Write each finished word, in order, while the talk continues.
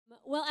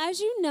Well, as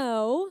you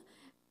know,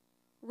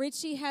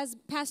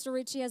 Pastor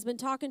Richie has been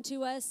talking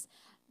to us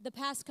the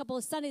past couple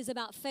of Sundays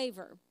about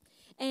favor.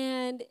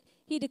 And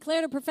he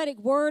declared a prophetic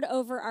word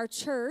over our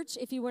church,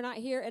 if you were not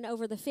here, and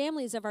over the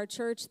families of our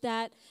church,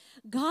 that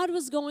God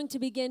was going to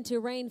begin to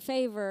rain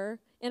favor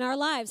in our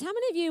lives. How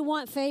many of you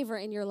want favor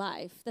in your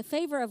life? The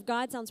favor of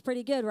God sounds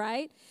pretty good,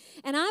 right?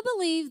 And I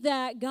believe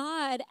that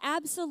God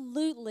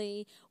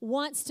absolutely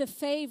wants to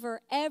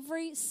favor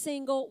every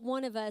single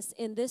one of us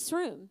in this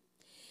room.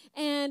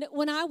 And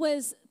when I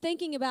was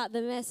thinking about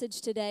the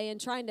message today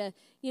and trying to,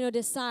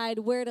 decide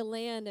where to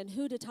land and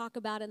who to talk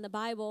about in the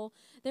Bible,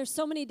 there's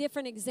so many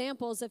different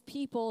examples of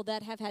people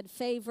that have had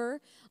favor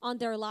on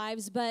their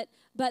lives, but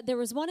there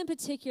was one in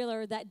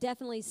particular that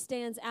definitely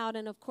stands out,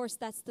 and of course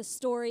that's the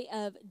story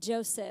of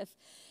Joseph,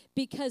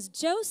 because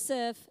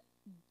Joseph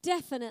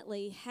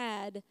definitely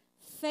had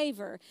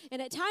favor. And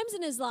at times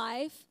in his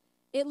life,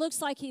 it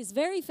looks like he's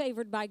very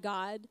favored by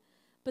God,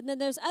 but then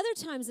there's other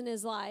times in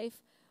his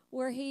life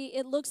where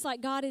it looks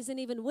like God isn't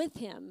even with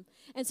him.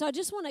 And so I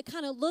just want to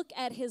kind of look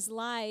at his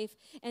life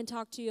and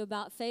talk to you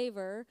about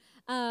favor.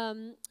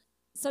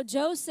 So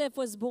Joseph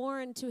was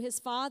born to his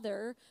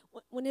father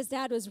when his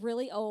dad was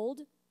really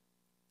old.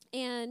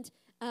 And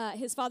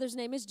his father's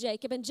name is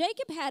Jacob. And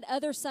Jacob had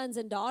other sons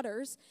and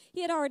daughters.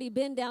 He had already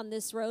been down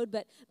this road.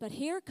 But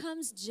here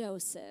comes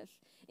Joseph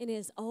in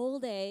his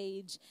old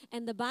age.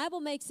 And the Bible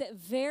makes it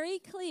very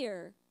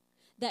clear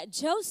that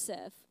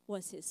Joseph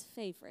was his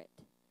favorite.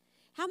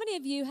 How many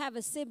of you have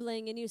a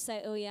sibling and you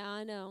say, oh, yeah,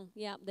 I know.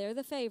 Yeah, they're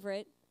the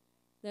favorite.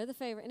 They're the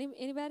favorite.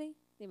 Anybody?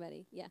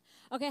 Anybody? Yeah.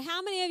 Okay,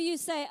 how many of you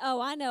say,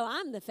 oh, I know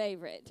I'm the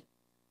favorite?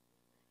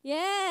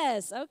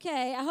 Yes,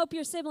 okay. I hope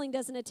your sibling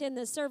doesn't attend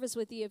this service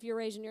with you if you're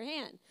raising your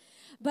hand.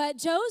 But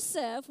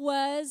Joseph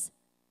was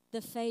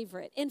the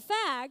favorite. In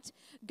fact,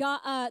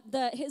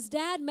 his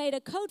dad made a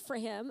coat for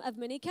him of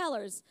many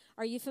colors.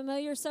 Are you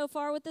familiar so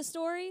far with the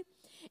story?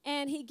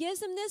 And he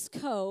gives him this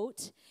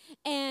coat,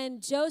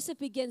 and Joseph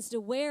begins to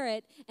wear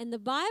it. And the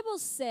Bible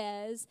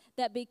says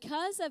that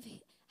because of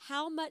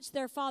how much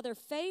their father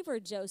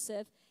favored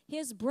Joseph,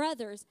 his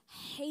brothers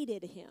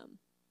hated him.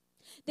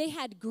 They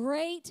had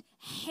great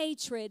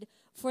hatred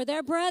for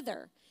their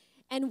brother.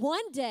 And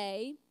one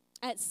day,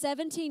 at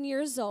 17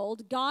 years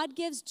old, God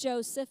gives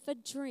Joseph a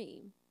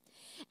dream.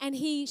 And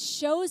he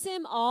shows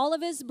him all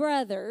of his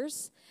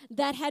brothers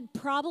that had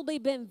probably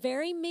been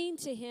very mean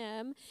to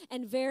him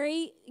and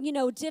very,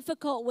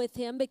 difficult with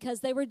him because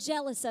they were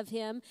jealous of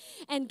him.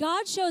 And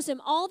God shows him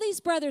all these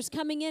brothers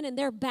coming in and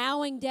they're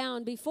bowing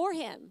down before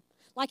him.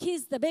 Like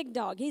he's the big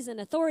dog. He's an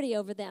authority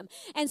over them.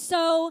 And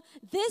so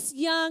this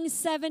young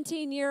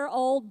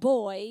 17-year-old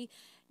boy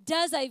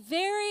does a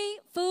very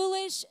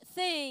foolish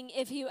thing,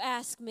 if you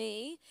ask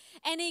me.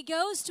 And he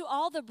goes to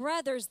all the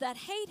brothers that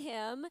hate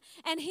him,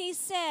 and he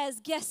says,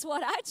 guess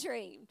what I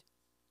dreamed?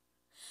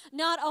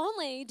 Not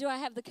only do I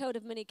have the coat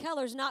of many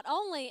colors, not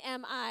only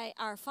am I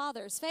our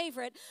father's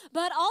favorite,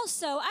 but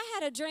also I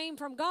had a dream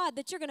from God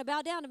that you're going to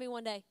bow down to me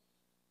one day,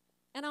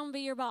 and I'm going to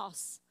be your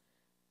boss.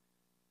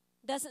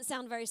 Doesn't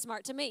sound very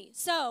smart to me.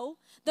 So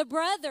the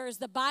brothers,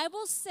 the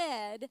Bible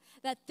said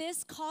that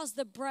this caused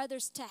the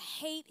brothers to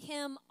hate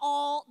him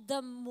all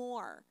the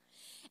more.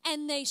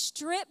 And they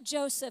strip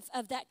Joseph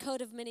of that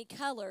coat of many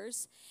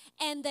colors,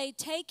 and they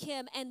take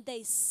him and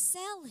they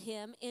sell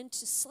him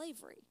into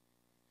slavery.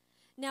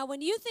 Now,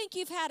 when you think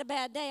you've had a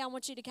bad day, I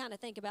want you to kind of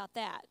think about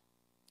that,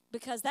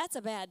 because that's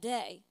a bad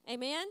day.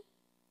 Amen?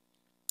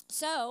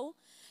 So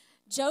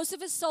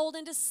Joseph is sold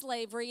into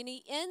slavery, and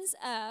he ends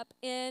up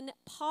in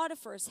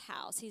Potiphar's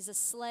house. He's a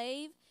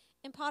slave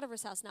in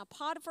Potiphar's house. Now,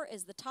 Potiphar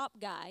is the top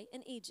guy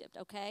in Egypt,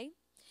 okay?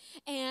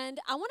 And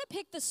I want to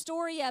pick the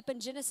story up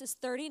in Genesis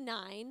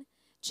 39,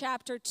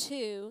 chapter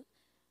 2,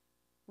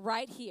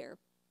 right here.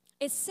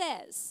 It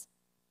says,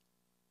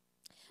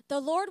 the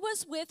Lord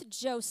was with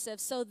Joseph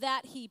so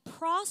that he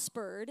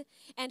prospered,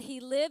 and he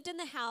lived in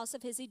the house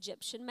of his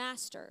Egyptian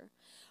master.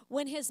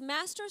 When his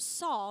master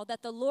saw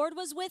that the Lord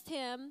was with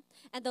him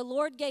and the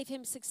Lord gave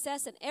him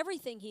success in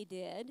everything he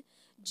did,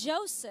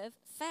 Joseph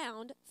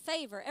found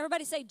favor.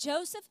 Everybody say,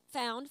 Joseph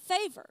found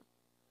favor.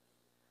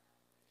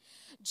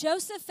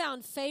 Joseph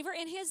found favor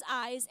in his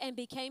eyes and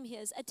became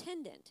his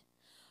attendant.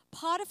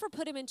 Potiphar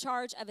put him in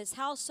charge of his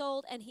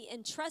household, and he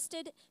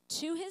entrusted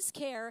to his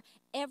care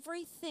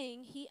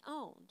everything he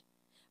owned.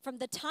 From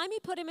the time he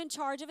put him in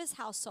charge of his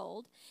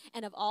household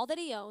and of all that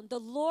he owned, the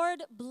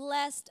Lord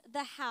blessed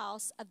the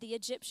house of the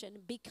Egyptian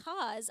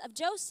because of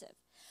Joseph.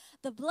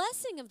 The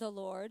blessing of the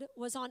Lord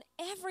was on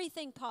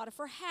everything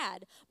Potiphar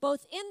had,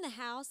 both in the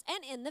house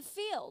and in the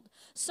field.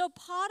 So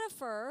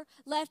Potiphar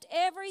left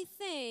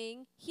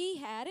everything he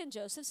had in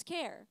Joseph's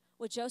care.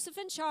 With Joseph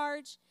in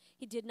charge,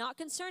 he did not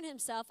concern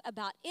himself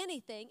about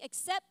anything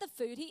except the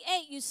food he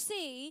ate. You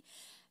see,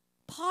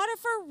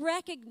 Potiphar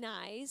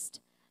recognized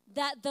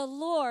that the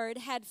Lord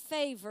had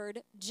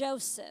favored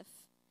Joseph,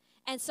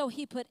 and so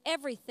he put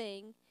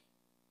everything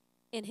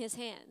in his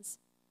hands.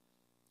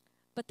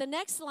 But the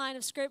next line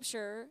of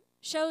scripture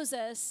shows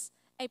us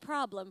a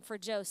problem for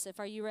Joseph.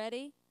 Are you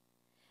ready?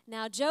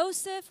 Now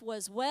Joseph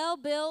was well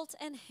built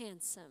and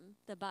handsome,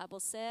 the Bible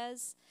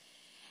says.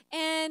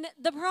 And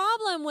the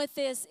problem with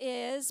this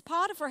is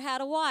Potiphar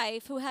had a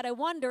wife who had a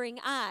wandering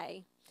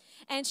eye.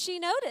 And she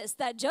noticed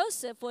that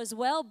Joseph was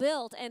well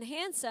built and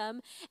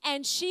handsome,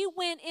 and she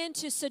went in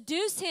to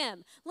seduce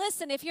him.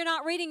 Listen, if you're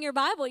not reading your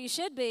Bible, you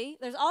should be.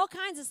 There's all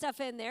kinds of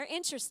stuff in there,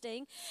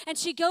 interesting. And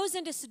she goes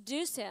in to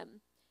seduce him.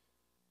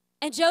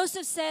 And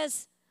Joseph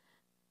says,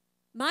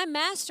 my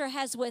master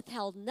has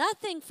withheld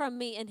nothing from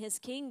me in his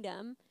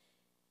kingdom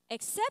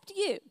except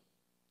you.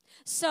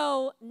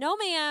 So, no,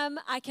 ma'am,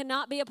 I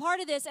cannot be a part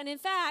of this. And in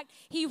fact,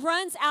 he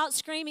runs out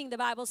screaming, the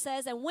Bible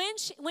says. And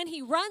when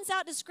he runs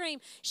out to scream,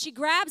 she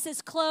grabs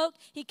his cloak.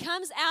 He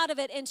comes out of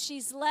it, and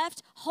she's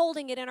left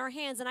holding it in her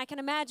hands. And I can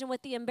imagine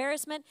with the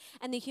embarrassment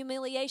and the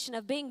humiliation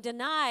of being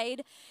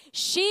denied,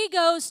 she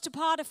goes to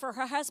Potiphar,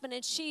 her husband,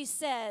 and she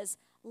says,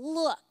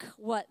 look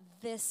what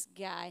this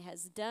guy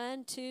has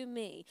done to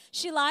me.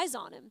 She lies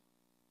on him.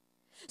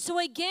 So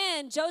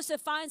again, Joseph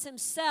finds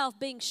himself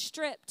being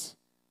stripped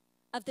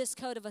of this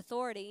code of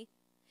authority,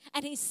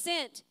 and he's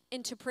sent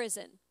into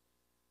prison.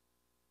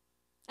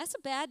 That's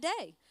a bad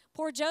day.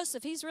 Poor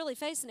Joseph, he's really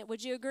facing it.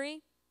 Would you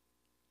agree?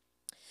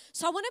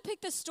 So I want to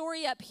pick the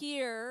story up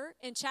here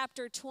in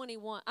chapter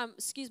 21,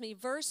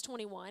 verse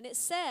 21. It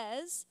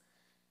says,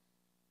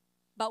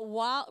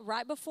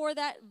 right before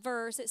that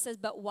verse, it says,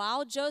 but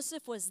while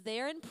Joseph was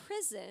there in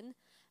prison,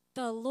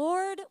 the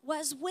Lord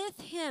was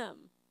with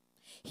him.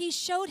 He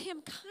showed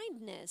him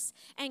kindness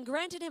and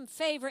granted him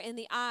favor in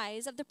the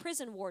eyes of the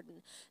prison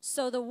warden.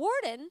 So the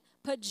warden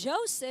put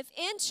Joseph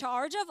in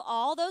charge of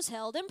all those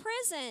held in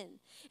prison,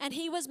 and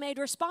he was made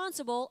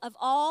responsible of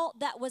all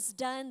that was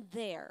done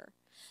there.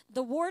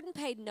 The warden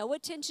paid no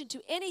attention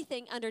to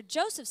anything under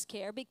Joseph's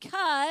care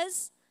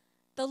because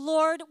the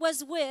Lord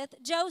was with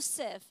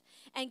Joseph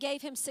and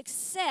gave him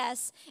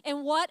success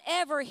in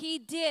whatever he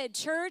did.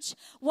 Church,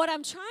 what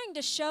I'm trying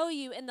to show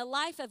you in the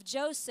life of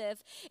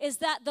Joseph is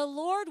that the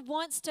Lord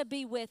wants to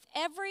be with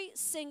every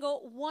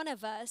single one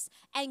of us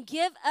and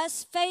give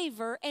us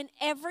favor in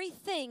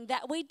everything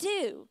that we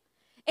do.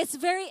 It's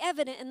very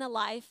evident in the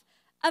life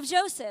of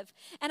Joseph.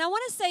 And I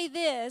want to say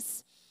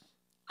this,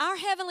 our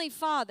Heavenly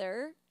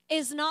Father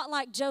is not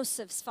like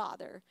Joseph's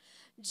father.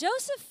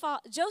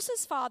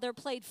 Joseph's father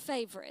played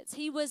favorites.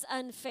 He was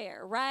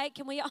unfair, right?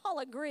 Can we all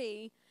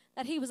agree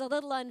that he was a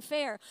little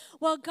unfair?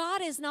 Well,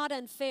 God is not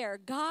unfair.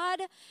 God,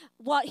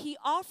 what he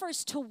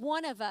offers to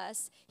one of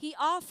us, he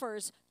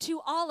offers to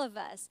all of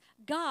us.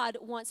 God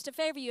wants to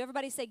favor you.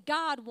 Everybody say,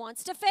 God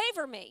wants to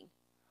favor me.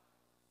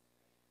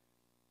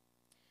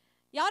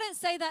 Y'all didn't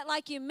say that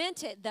like you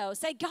meant it, though.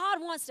 Say,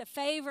 God wants to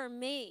favor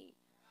me.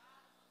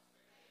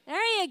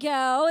 There you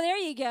go. There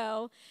you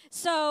go.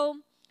 So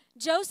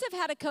Joseph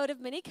had a coat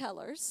of many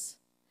colors,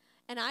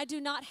 and I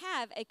do not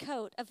have a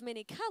coat of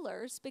many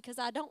colors because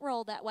I don't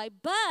roll that way.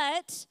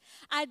 But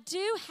I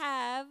do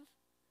have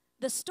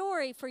the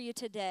story for you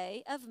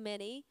today of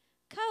many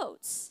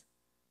coats.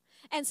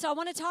 And so I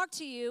want to talk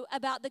to you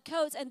about the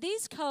coats. And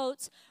these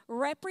coats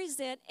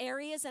represent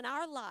areas in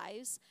our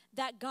lives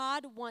that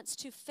God wants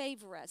to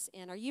favor us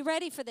in. Are you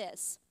ready for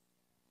this?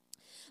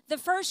 The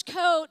first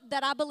coat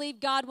that I believe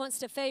God wants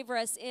to favor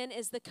us in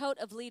is the coat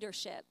of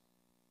leadership.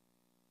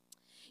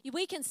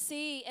 We can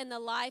see in the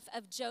life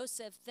of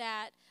Joseph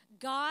that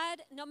God,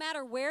 no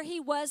matter where he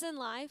was in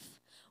life,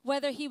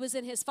 whether he was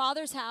in his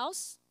father's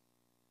house,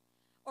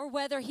 or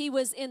whether he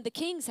was in the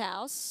king's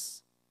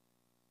house,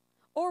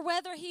 or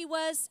whether he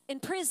was in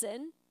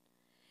prison,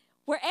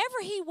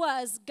 wherever he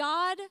was,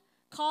 God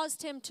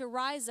caused him to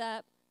rise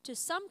up to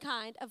some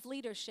kind of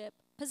leadership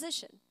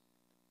position.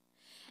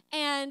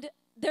 And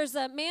there's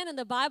a man in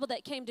the Bible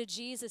that came to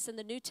Jesus in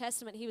the New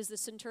Testament. He was the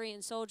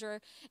centurion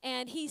soldier.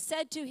 And he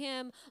said to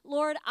him,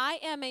 Lord, I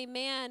am a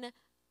man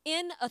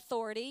in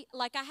authority,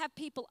 like I have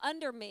people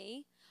under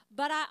me,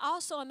 but I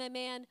also am a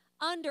man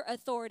under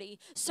authority.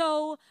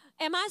 So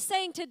am I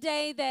saying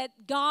today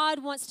that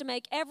God wants to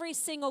make every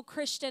single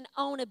Christian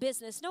own a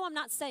business? No, I'm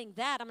not saying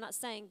that. I'm not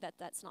saying that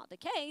that's not the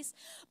case.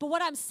 But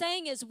what I'm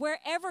saying is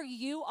wherever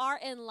you are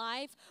in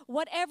life,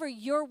 whatever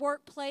your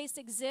workplace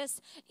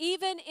exists,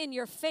 even in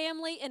your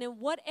family and in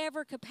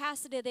whatever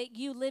capacity that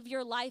you live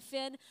your life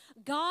in,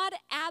 God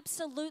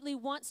absolutely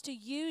wants to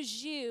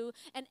use you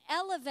and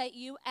elevate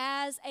you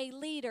as a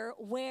leader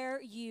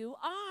where you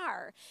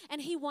are.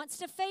 And he wants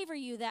to favor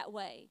you that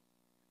way.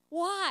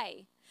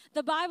 Why?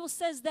 The Bible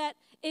says that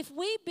if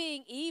we,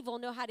 being evil,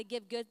 know how to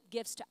give good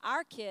gifts to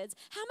our kids,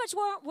 how much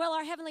more will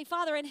our Heavenly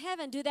Father in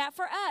heaven do that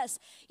for us?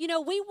 You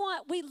know, we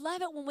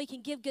love it when we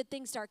can give good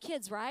things to our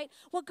kids, right?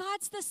 Well,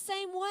 God's the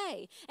same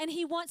way, and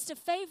he wants to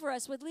favor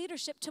us with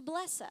leadership to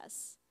bless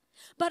us.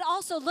 But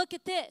also, look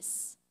at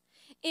this.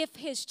 If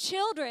his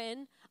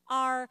children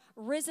are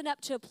risen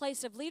up to a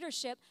place of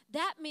leadership,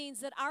 that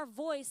means that our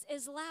voice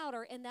is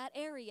louder in that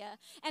area.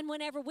 And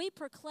whenever we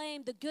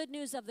proclaim the good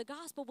news of the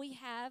gospel, we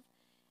have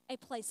a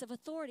place of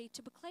authority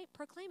to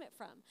proclaim it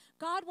from.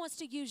 God wants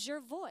to use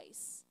your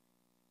voice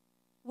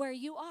where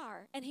you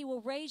are, and he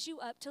will raise you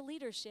up to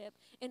leadership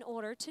in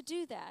order to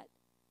do that.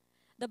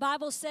 The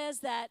Bible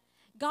says that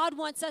God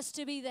wants us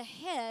to be the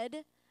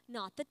head,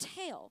 not the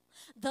tail.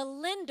 The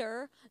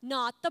lender,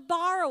 not the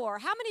borrower.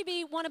 How many of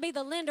you want to be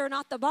the lender,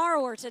 not the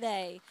borrower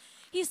today?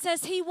 He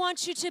says he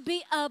wants you to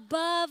be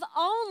above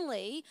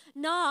only,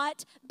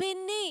 not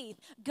beneath.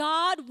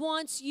 God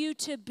wants you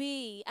to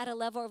be at a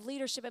level of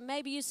leadership. And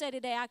maybe you say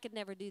today, I could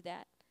never do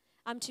that.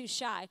 I'm too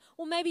shy.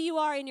 Well, maybe you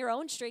are in your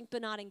own strength,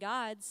 but not in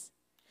God's.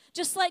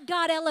 Just let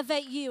God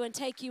elevate you and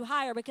take you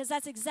higher, because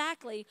that's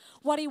exactly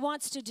what he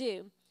wants to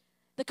do.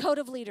 The code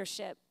of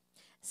leadership.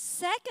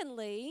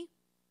 Secondly,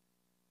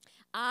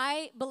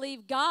 I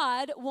believe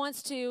God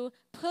wants to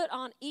put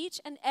on each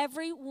and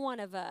every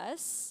one of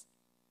us.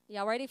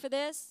 Y'all ready for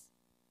this?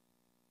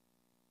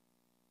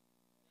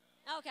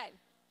 Okay.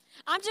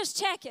 I'm just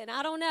checking.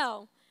 I don't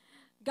know.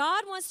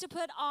 God wants to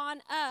put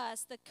on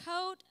us the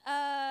coat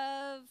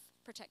of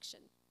protection.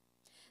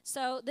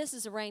 So this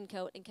is a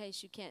raincoat, in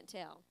case you can't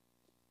tell.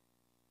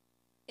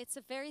 It's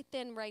a very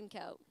thin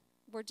raincoat.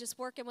 We're just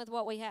working with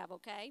what we have,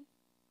 okay?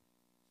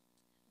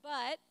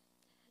 But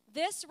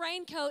this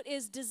raincoat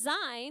is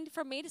designed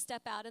for me to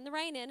step out in the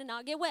rain in and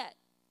not get wet.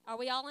 Are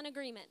we all in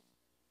agreement?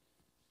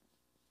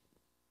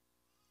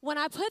 When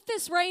I put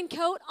this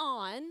raincoat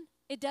on,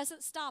 it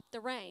doesn't stop the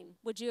rain.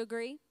 Would you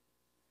agree?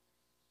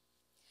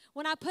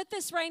 When I put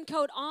this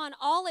raincoat on,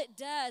 all it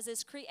does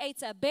is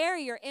creates a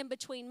barrier in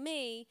between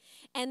me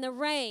and the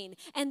rain.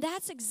 And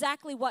that's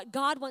exactly what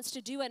God wants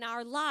to do in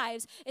our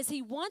lives, is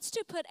he wants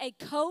to put a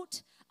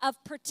coat of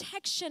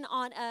protection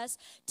on us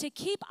to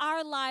keep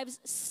our lives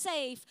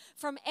safe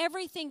from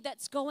everything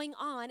that's going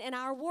on in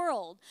our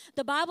world.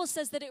 The Bible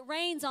says that it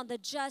rains on the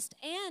just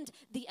and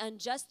the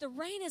unjust. The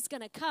rain is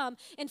going to come.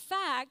 In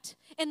fact,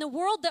 in the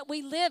world that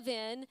we live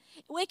in,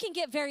 it can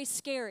get very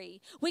scary.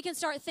 We can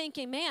start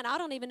thinking, man, I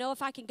don't even know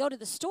if I can go to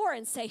the store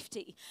in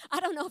safety. I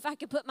don't know if I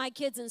can put my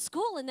kids in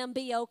school and them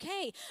be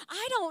okay.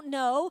 I don't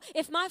know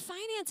if my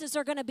finances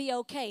are going to be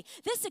okay.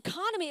 This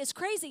economy is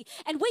crazy,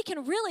 and we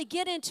can really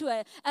get into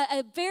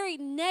a very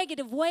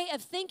negative way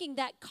of thinking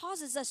that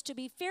causes us to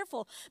be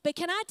fearful. But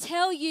can I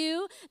tell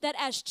you that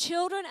as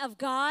children of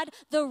God,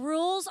 the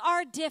rules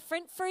are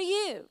different for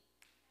you?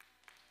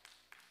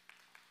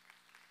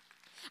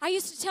 I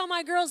used to tell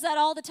my girls that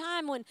all the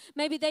time when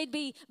maybe they'd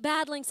be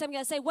battling something.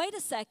 I'd say, wait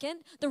a second,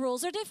 the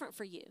rules are different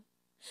for you.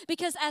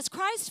 Because as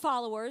Christ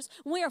followers,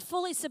 we are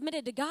fully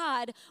submitted to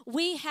God,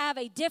 we have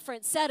a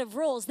different set of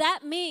rules.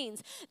 That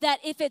means that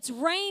if it's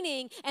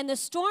raining and the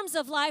storms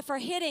of life are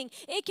hitting,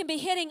 it can be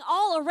hitting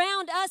all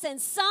around us, and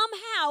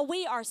somehow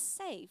we are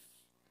safe.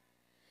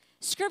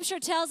 Scripture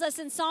tells us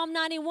in Psalm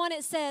 91,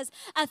 it says,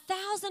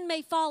 1,000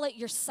 may fall at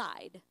your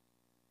side.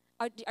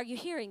 Are you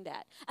hearing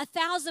that?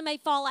 1,000 may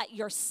fall at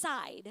your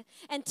side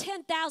and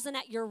 10,000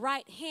 at your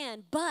right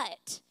hand,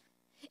 but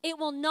it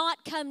will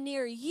not come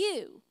near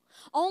you.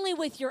 Only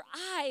with your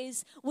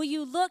eyes will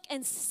you look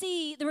and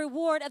see the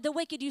reward of the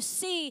wicked. You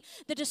see,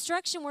 the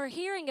destruction we're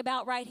hearing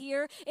about right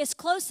here is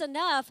close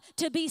enough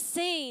to be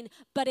seen,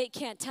 but it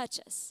can't touch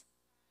us.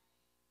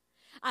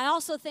 I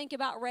also think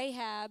about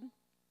Rahab,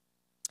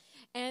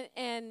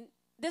 and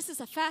this is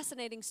a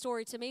fascinating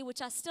story to me,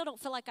 which I still don't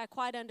feel like I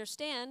quite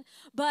understand,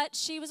 but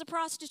she was a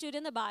prostitute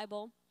in the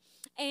Bible,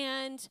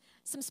 and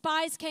some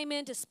spies came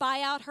in to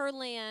spy out her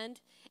land,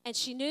 and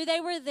she knew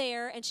they were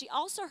there, and she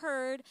also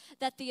heard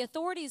that the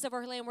authorities of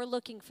her land were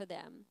looking for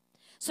them.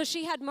 So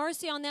she had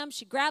mercy on them.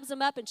 She grabs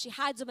them up, and she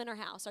hides them in her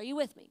house. Are you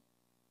with me?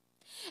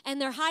 And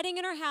they're hiding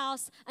in her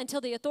house until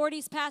the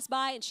authorities pass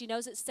by, and she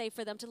knows it's safe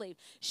for them to leave.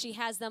 She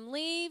has them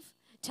leave,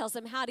 tells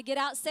them how to get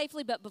out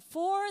safely, but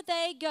before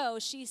they go,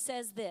 she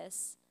says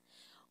this: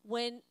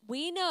 when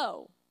we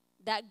know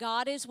that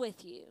God is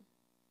with you,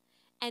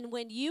 and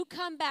when you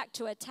come back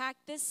to attack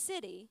this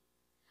city,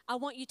 I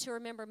want you to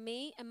remember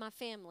me and my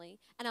family,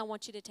 and I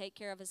want you to take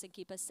care of us and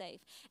keep us safe.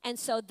 And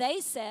so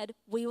they said,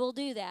 we will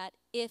do that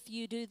if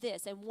you do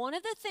this. And one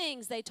of the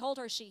things they told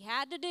her she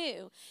had to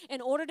do in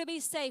order to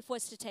be safe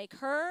was to take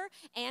her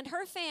and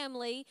her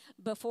family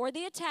before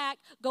the attack,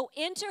 go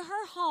into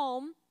her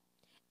home,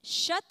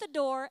 shut the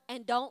door,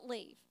 and don't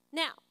leave.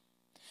 Now,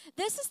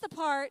 this is the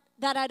part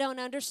that I don't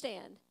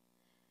understand.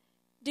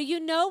 Do you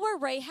know where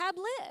Rahab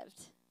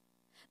lived?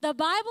 The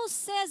Bible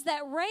says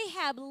that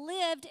Rahab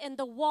lived in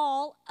the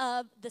wall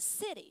of the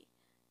city.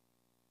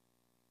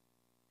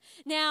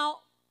 Now,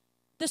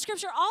 the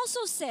scripture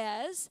also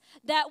says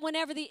that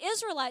whenever the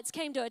Israelites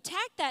came to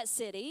attack that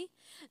city,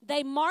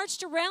 they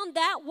marched around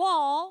that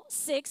wall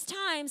 6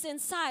 times in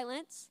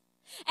silence.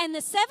 And the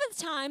 7th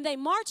time, they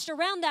marched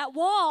around that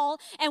wall,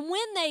 and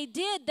when they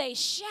did, they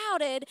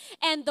shouted,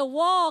 and the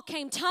wall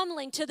came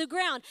tumbling to the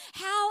ground.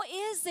 How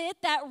is it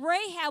that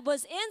Rahab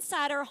was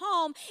inside her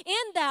home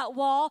in that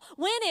wall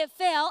when it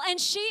fell, and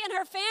she and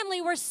her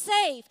family were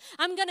safe?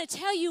 I'm going to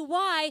tell you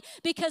why.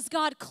 Because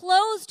God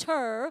clothed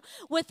her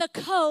with a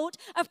coat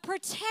of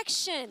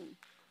protection.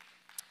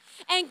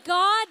 And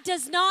God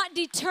does not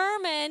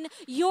determine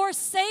your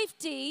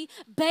safety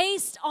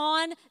based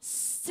on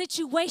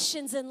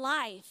situations in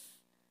life.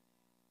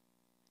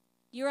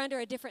 You're under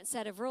a different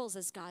set of rules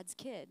as God's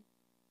kid.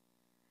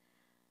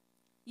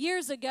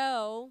 Years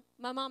ago,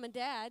 my mom and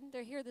dad,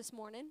 they're here this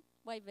morning.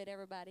 Wave at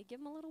everybody. Give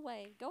them a little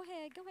wave. Go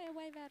ahead,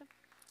 wave at them.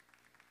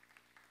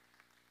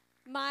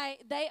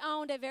 They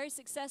owned a very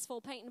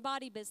successful paint and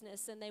body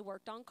business, and they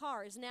worked on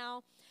cars.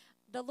 Now,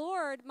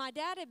 my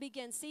dad had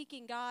begun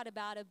seeking God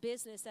about a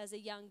business as a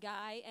young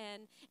guy,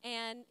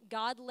 and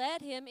God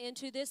led him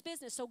into this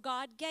business. So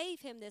God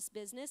gave him this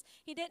business.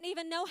 He didn't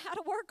even know how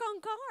to work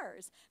on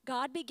cars.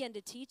 God began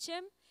to teach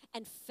him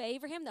and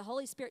favor him. The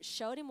Holy Spirit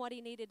showed him what he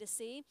needed to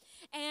see,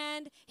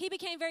 and he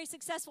became very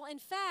successful. In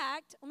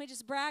fact, let me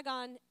just brag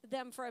on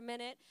them for a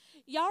minute.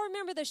 Y'all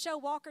remember the show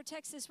Walker,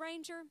 Texas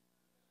Ranger?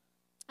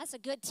 That's a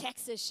good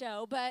Texas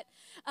show, but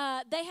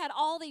they had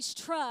all these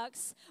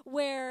trucks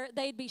where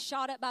they'd be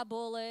shot up by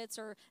bullets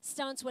or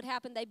stunts would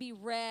happen. They'd be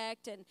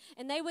wrecked, and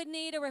they would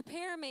need a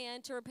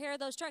repairman to repair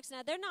those trucks.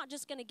 Now, they're not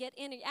just going to get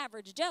any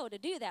average Joe to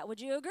do that. Would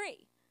you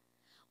agree?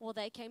 Well,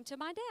 they came to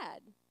my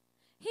dad.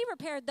 He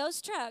repaired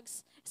those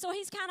trucks, so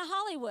he's kind of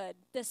Hollywood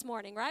this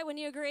morning, right?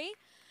 Wouldn't you agree?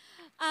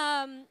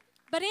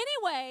 But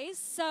anyways,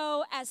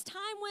 so as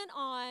time went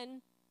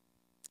on,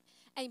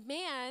 a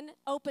man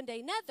opened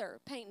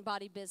another paint and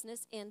body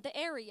business in the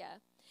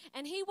area.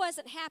 And he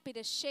wasn't happy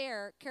to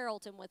share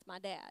Carrollton with my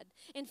dad.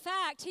 In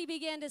fact, he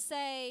began to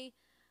say,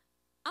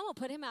 I'm going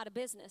to put him out of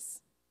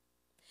business.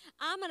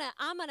 I'm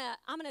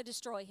gonna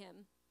destroy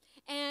him.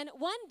 And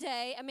one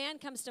day, a man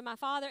comes to my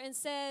father and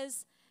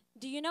says,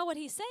 do you know what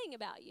he's saying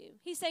about you?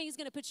 He's saying he's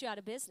going to put you out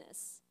of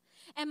business.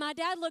 And my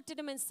dad looked at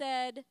him and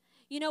said,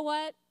 you know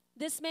what?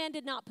 This man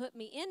did not put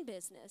me in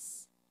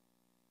business.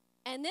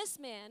 And this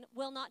man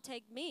will not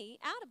take me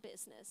out of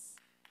business.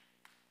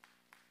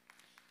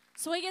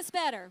 So it gets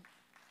better.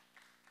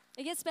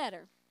 It gets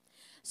better.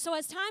 So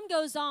as time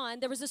goes on,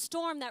 there was a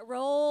storm that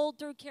rolled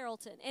through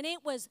Carrollton, and it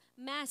was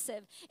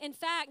massive. In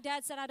fact,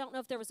 Dad said, I don't know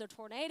if there was a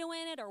tornado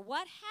in it or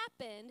what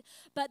happened,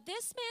 but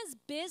this man's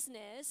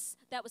business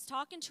that was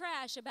talking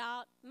trash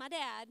about my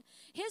dad,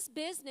 his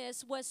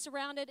business was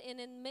surrounded in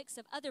a mix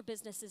of other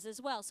businesses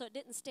as well, so it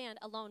didn't stand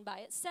alone by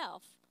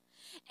itself.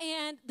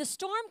 And the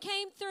storm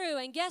came through,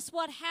 and guess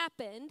what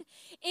happened?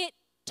 It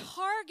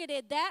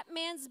targeted that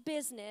man's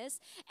business,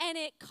 and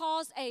it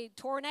caused a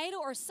tornado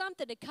or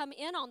something to come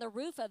in on the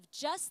roof of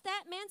just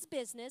that man's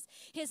business.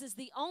 His is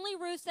the only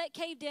roof that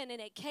caved in, and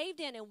it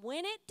caved in, and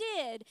when it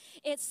did,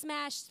 it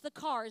smashed the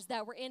cars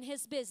that were in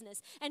his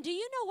business. And do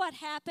you know what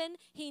happened?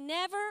 He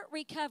never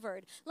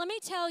recovered. Let me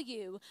tell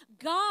you,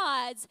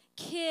 God's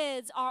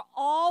kids are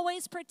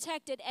always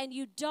protected, and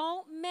you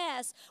don't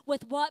mess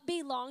with what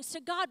belongs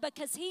to God,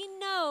 because he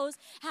knows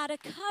how to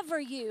cover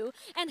you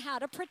and how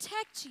to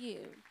protect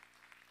you.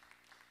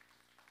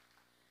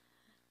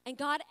 And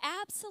God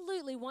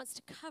absolutely wants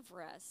to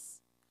cover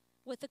us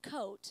with a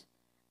coat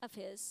of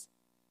his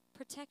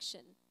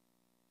protection.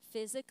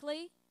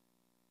 Physically,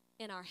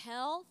 in our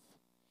health,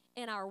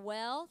 in our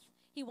wealth.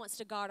 He wants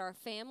to guard our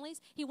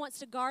families. He wants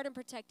to guard and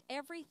protect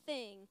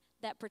everything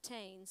that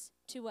pertains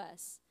to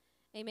us.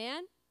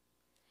 Amen?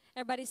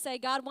 Everybody say,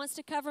 God wants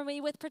to cover me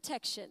with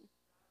protection.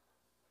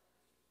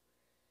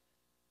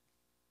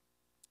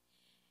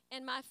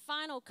 And my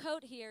final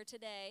coat here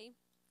today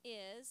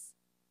is...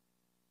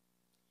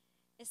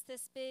 it's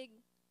this big,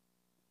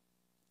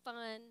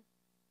 fun,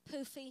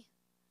 poofy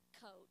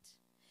coat.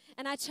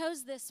 And I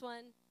chose this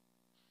one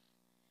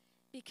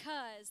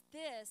because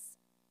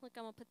look,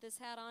 I'm going to put this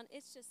hat on.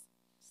 It's just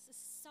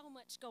so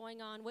much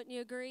going on, wouldn't you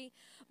agree?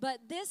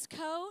 But this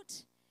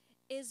coat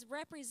is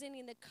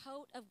representing the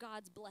coat of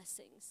God's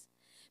blessings.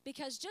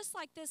 Because just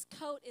like this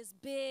coat is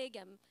big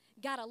and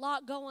got a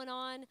lot going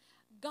on,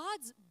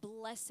 God's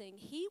blessing,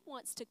 he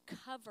wants to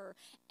cover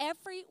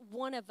every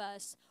one of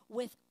us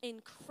with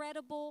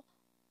incredible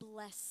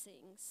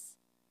blessings.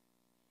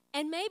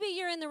 And maybe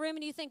you're in the room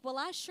and you think, well,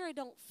 I sure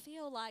don't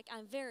feel like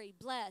I'm very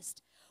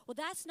blessed. Well,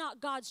 that's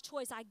not God's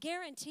choice. I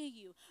guarantee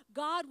you,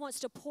 God wants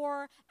to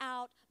pour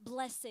out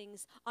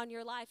blessings on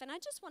your life. And I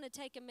just want to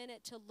take a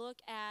minute to look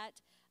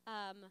at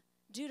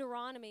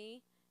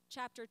Deuteronomy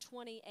chapter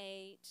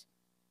 28.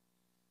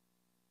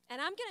 And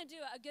I'm going to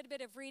do a good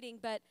bit of reading,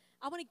 but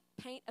I want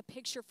to paint a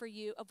picture for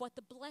you of what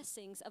the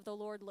blessings of the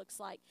Lord looks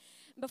like.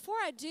 Before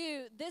I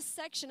do, this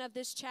section of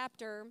this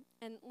chapter,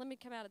 and let me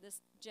come out of this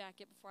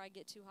jacket before I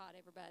get too hot,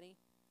 everybody.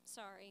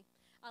 Sorry.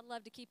 I'd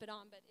love to keep it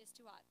on, but it's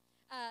too hot.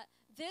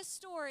 This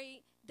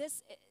story,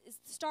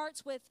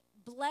 starts with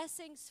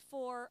blessings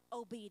for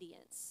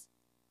obedience.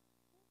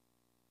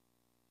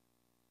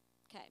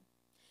 Okay.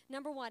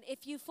 Number 1,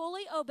 if you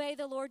fully obey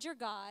the Lord your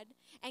God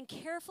and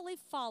carefully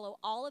follow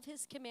all of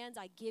his commands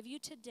I give you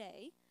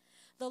today,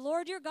 the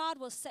Lord your God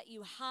will set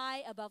you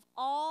high above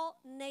all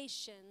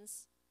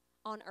nations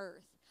on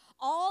earth.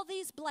 All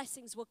these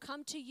blessings will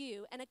come to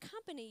you and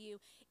accompany you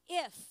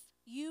if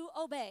you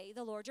obey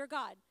the Lord your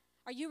God.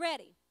 Are you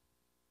ready?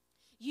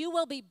 You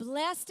will be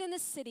blessed in the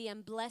city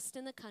and blessed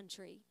in the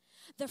country.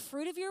 The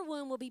fruit of your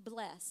womb will be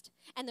blessed,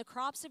 and the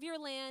crops of your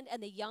land,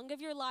 and the young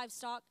of your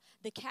livestock,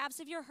 the calves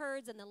of your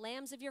herds, and the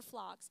lambs of your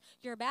flocks.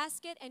 Your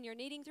basket and your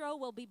kneading trough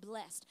will be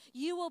blessed.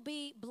 You will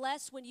be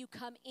blessed when you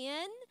come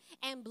in,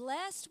 and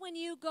blessed when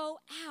you go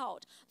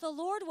out. The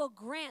Lord will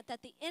grant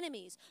that the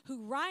enemies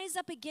who rise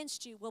up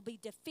against you will be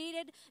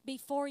defeated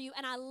before you.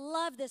 And I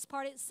love this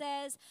part. It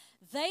says,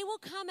 they will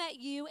come at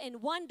you in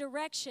one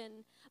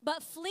direction,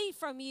 but flee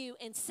from you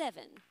in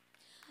seven.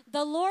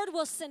 The Lord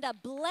will send a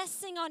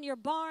blessing on your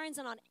barns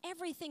and on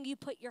everything you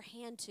put your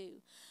hand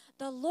to.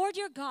 The Lord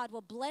your God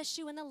will bless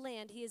you in the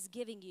land he is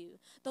giving you.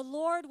 The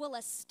Lord will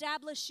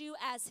establish you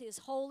as his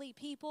holy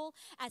people,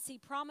 as he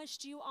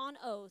promised you on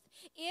oath.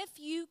 If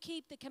you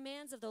keep the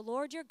commands of the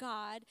Lord your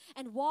God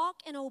and walk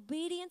in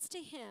obedience to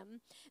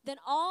him, then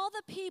all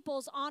the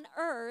peoples on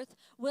earth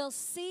will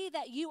see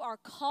that you are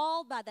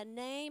called by the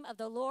name of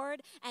the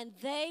Lord, and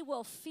they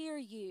will fear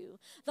you.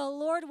 The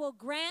Lord will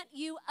grant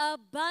you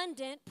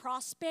abundant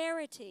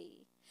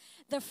prosperity,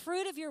 the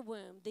fruit of your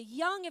womb, the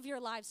young of your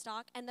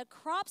livestock, and the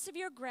crops of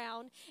your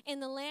ground in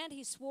the land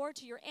he swore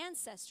to your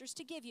ancestors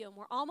to give you. And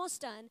we're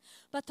almost done.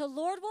 But the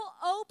Lord will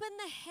open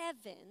the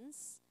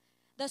heavens,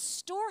 the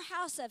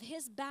storehouse of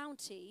his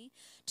bounty,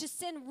 to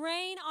send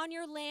rain on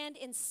your land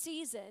in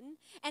season,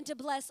 and to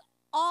bless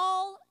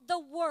all the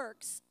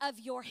works of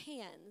your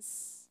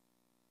hands.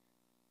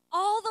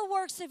 All the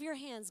works of your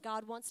hands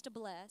God wants to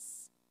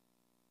bless.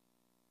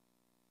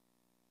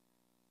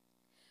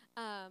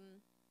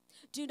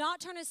 Do not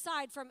turn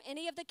aside from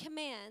any of the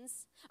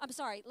commands. I'm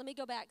sorry, let me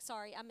go back.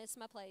 Sorry, I missed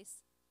my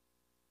place.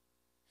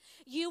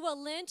 You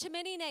will lend to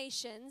many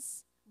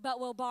nations, but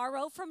will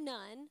borrow from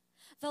none.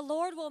 The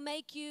Lord will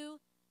make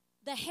you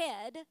the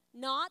head,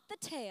 not the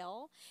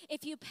tail.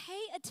 If you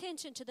pay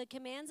attention to the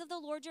commands of the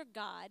Lord your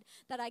God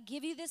that I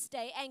give you this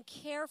day and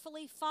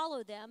carefully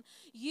follow them,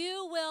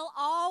 you will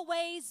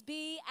always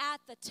be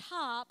at the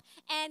top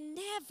and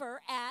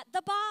never at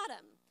the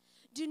bottom.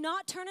 Do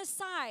not turn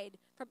aside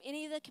from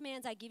any of the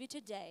commands I give you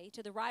today,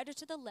 to the right or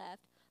to the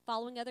left,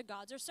 following other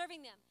gods or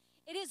serving them.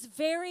 It is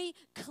very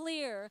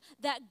clear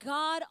that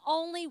God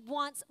only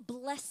wants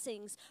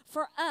blessings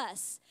for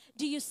us.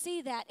 Do you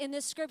see that in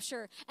this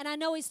scripture? And I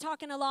know he's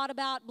talking a lot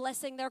about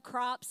blessing their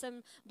crops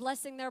and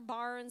blessing their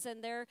barns,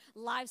 and their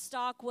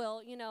livestock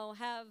will,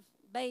 have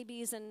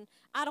babies, and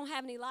I don't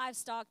have any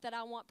livestock that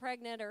I want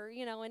pregnant, or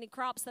any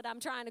crops that I'm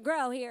trying to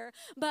grow here.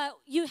 But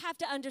you have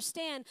to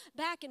understand,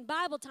 back in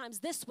Bible times,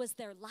 this was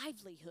their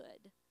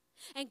livelihood.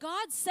 And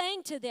God's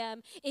saying to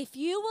them, if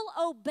you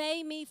will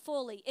obey me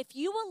fully, if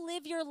you will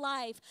live your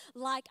life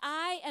like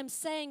I am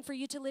saying for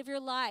you to live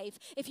your life,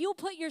 if you'll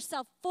put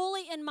yourself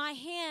fully in my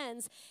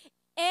hands,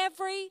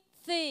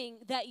 everything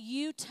that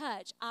you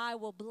touch, I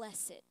will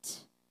bless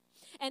it.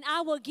 And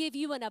I will give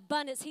you an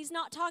abundance. He's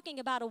not talking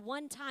about a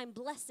one-time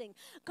blessing.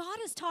 God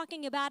is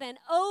talking about an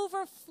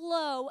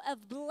overflow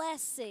of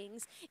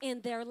blessings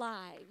in their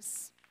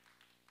lives.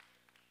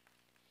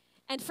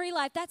 And Free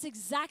Life, that's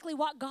exactly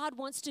what God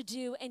wants to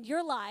do in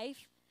your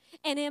life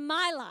and in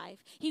my life.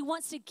 He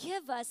wants to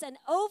give us an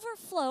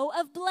overflow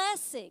of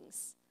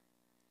blessings.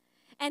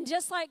 And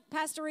just like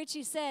Pastor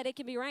Richie said, it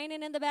can be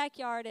raining in the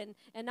backyard and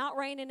not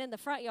raining in the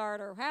front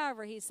yard, or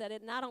however he said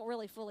it. And I don't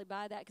really fully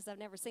buy that because I've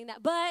never seen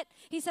that. But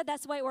he said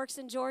that's the way it works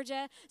in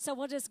Georgia, so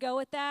we'll just go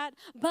with that.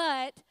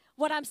 But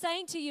what I'm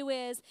saying to you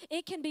is,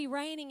 it can be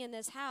raining in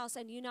this house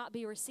and you not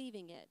be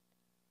receiving it.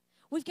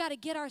 We've got to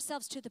get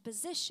ourselves to the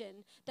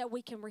position that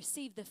we can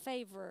receive the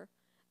favor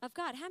of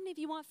God. How many of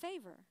you want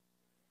favor?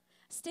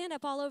 Stand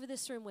up all over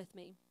this room with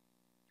me.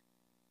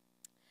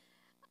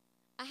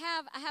 I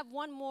have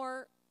one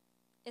more.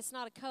 It's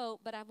not a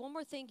coat, but I have one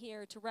more thing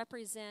here to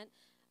represent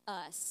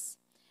us.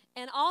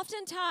 And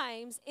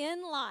oftentimes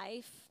in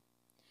life,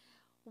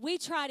 we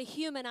try to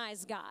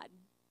humanize God.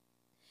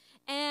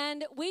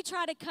 And we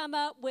try to come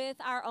up with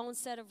our own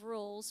set of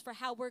rules for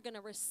how we're going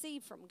to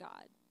receive from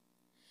God.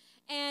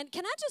 And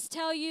can I just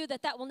tell you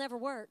that will never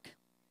work?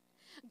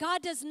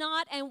 God does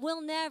not and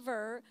will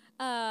never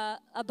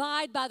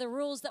abide by the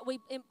rules that we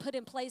put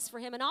in place for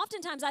him. And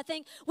oftentimes I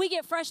think we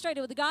get frustrated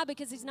with God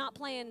because he's not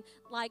playing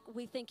like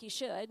we think he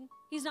should.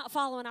 He's not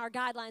following our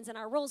guidelines and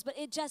our rules, but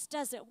it just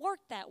doesn't work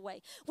that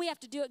way. We have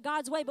to do it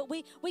God's way, but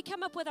we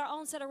come up with our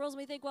own set of rules, and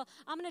we think, well,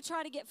 I'm going to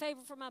try to get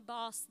favor from my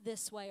boss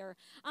this way, or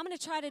I'm going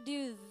to try to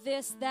do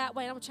this that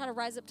way, and I'm going to try to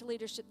rise up to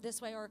leadership this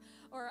way, or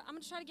I'm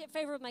going to try to get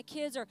favor with my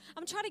kids, or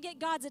I'm going to try to get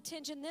God's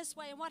attention this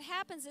way. And what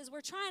happens is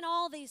we're trying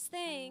all these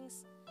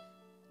things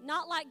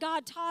not like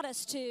God taught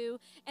us to,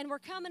 and we're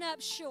coming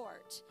up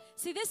short.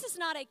 See, this is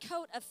not a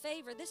coat of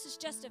favor. This is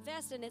just a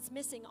vest, and it's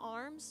missing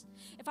arms.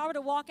 If I were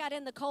to walk out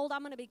in the cold, I'm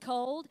going to be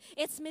cold.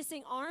 It's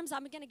missing arms.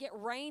 I'm going to get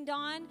rained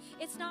on.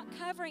 It's not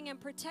covering and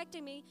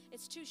protecting me.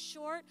 It's too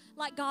short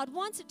like God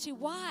wants it to.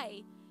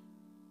 Why?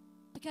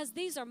 Because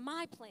these are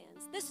my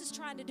plans. This is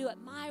trying to do it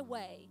my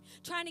way,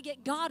 trying to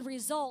get God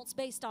results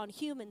based on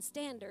human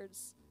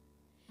standards.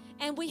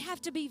 And we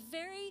have to be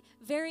very,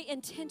 very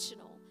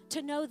intentional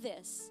to know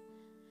this,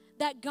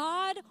 that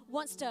God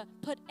wants to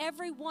put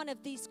every one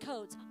of these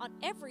coats on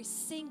every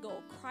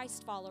single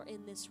Christ follower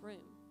in this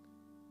room.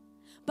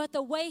 But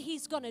the way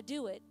he's going to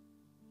do it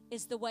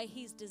is the way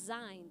he's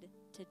designed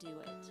to do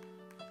it.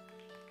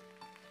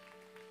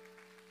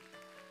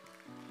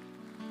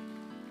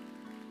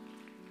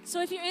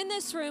 So if you're in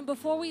this room,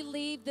 before we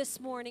leave this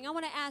morning, I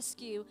want to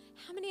ask you,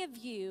 how many of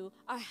you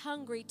are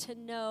hungry to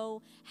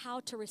know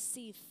how to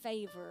receive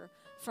favor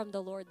from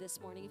the Lord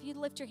this morning? If you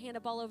lift your hand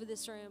up all over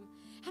this room,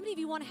 how many of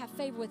you want to have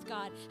favor with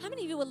God? How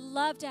many of you would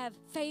love to have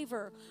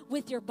favor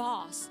with your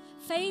boss,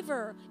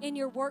 favor in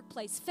your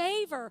workplace,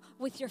 favor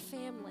with your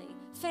family,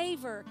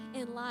 favor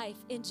in life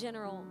in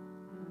general?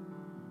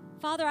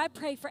 Father, I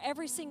pray for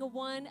every single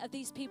one of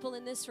these people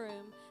in this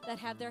room that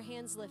have their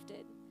hands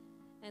lifted.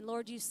 And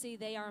Lord, you see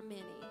they are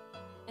many.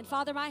 And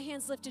Father, my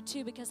hand's lifted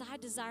too because I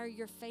desire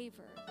your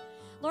favor.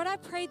 Lord, I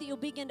pray that you'll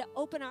begin to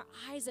open our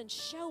eyes and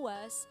show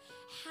us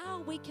how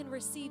we can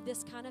receive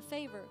this kind of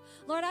favor.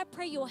 Lord, I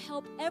pray you'll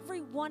help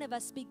every one of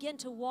us begin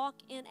to walk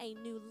in a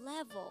new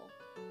level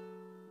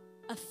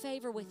of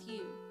favor with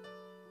you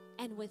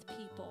and with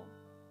people.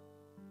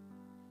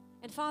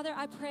 And Father,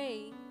 I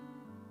pray,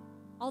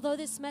 although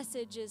this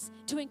message is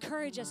to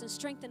encourage us and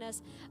strengthen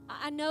us,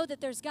 I know that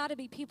there's got to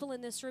be people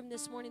in this room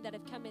this morning that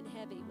have come in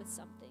heavy with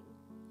something.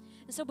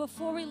 And so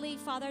before we leave,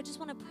 Father, I just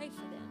want to pray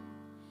for them.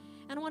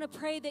 And I want to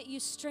pray that you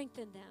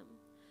strengthen them.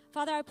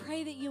 Father, I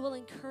pray that you will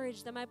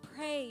encourage them. I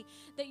pray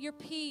that your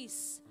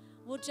peace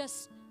will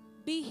just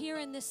be here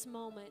in this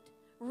moment,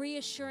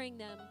 reassuring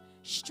them,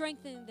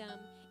 strengthening them,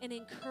 and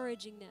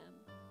encouraging them.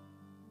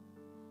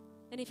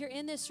 And if you're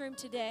in this room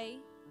today,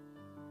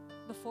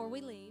 before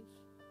we leave,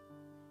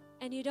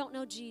 and you don't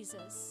know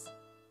Jesus,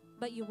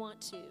 but you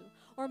want to,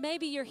 or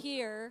maybe you're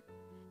here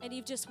and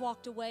you've just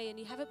walked away and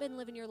you haven't been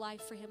living your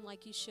life for him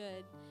like you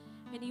should,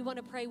 and you want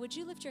to pray, would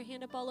you lift your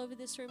hand up all over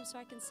this room so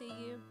I can see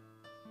you?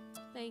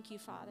 Thank you,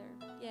 Father.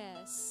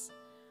 Yes.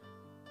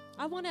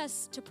 I want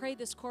us to pray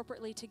this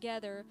corporately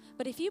together,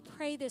 but if you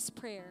pray this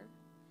prayer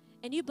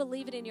and you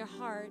believe it in your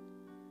heart,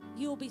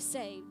 you will be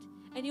saved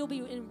and you'll be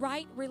in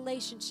right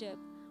relationship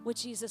with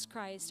Jesus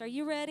Christ. Are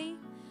you ready?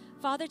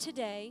 Father,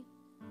 today,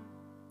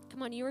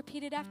 come on, you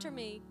repeat it after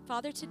me.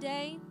 Father,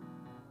 today,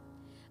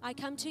 I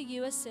come to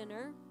you a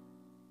sinner.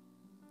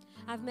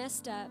 I've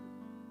messed up.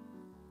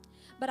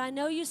 But I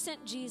know you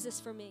sent Jesus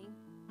for me.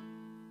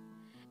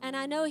 And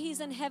I know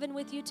he's in heaven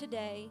with you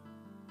today.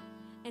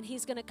 And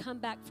he's going to come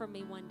back for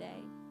me one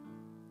day.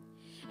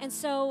 And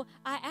so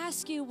I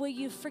ask you, will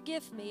you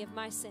forgive me of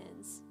my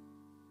sins?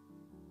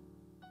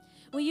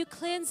 Will you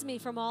cleanse me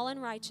from all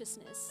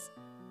unrighteousness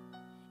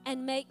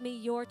and make me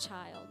your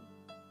child?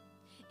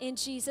 In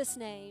Jesus'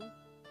 name.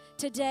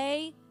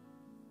 Today,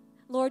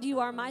 Lord, you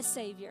are my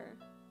Savior,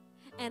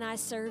 and I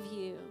serve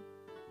you.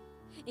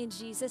 In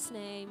Jesus'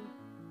 name,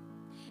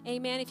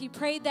 amen. If you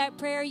prayed that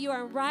prayer, you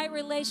are in right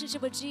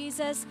relationship with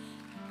Jesus.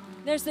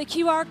 There's the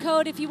QR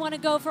code if you want to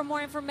go for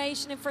more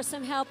information and for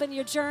some help in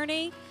your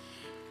journey.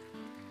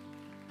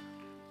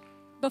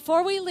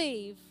 Before we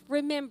leave,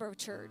 remember,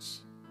 church,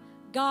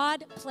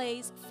 God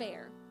plays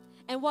fair.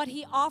 And what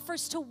he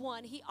offers to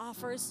one, he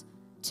offers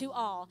to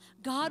all.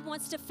 God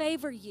wants to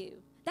favor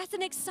you. That's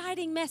an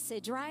exciting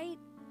message, right?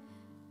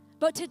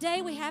 But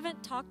today we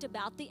haven't talked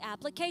about the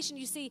application.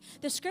 You see,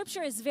 the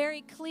scripture is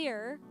very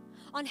clear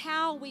on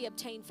how we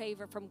obtain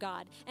favor from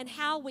God and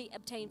how we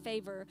obtain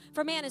favor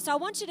from man. And so I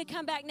want you to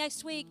come back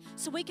next week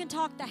so we can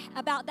talk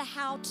about the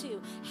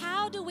how-to.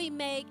 How do we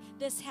make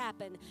this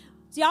happen?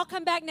 So y'all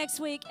come back next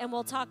week and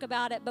we'll talk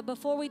about it. But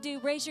before we do,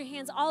 raise your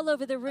hands all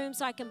over the room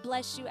so I can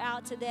bless you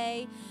out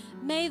today.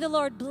 May the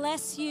Lord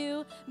bless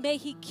you. May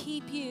he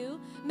keep you.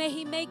 May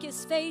he make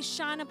his face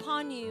shine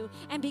upon you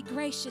and be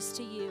gracious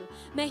to you.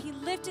 May he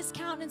lift his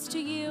countenance to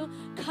you,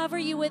 cover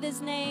you with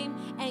his name,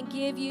 and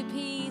give you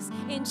peace.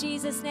 In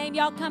Jesus' name,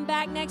 y'all come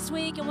back next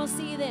week and we'll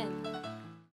see you then.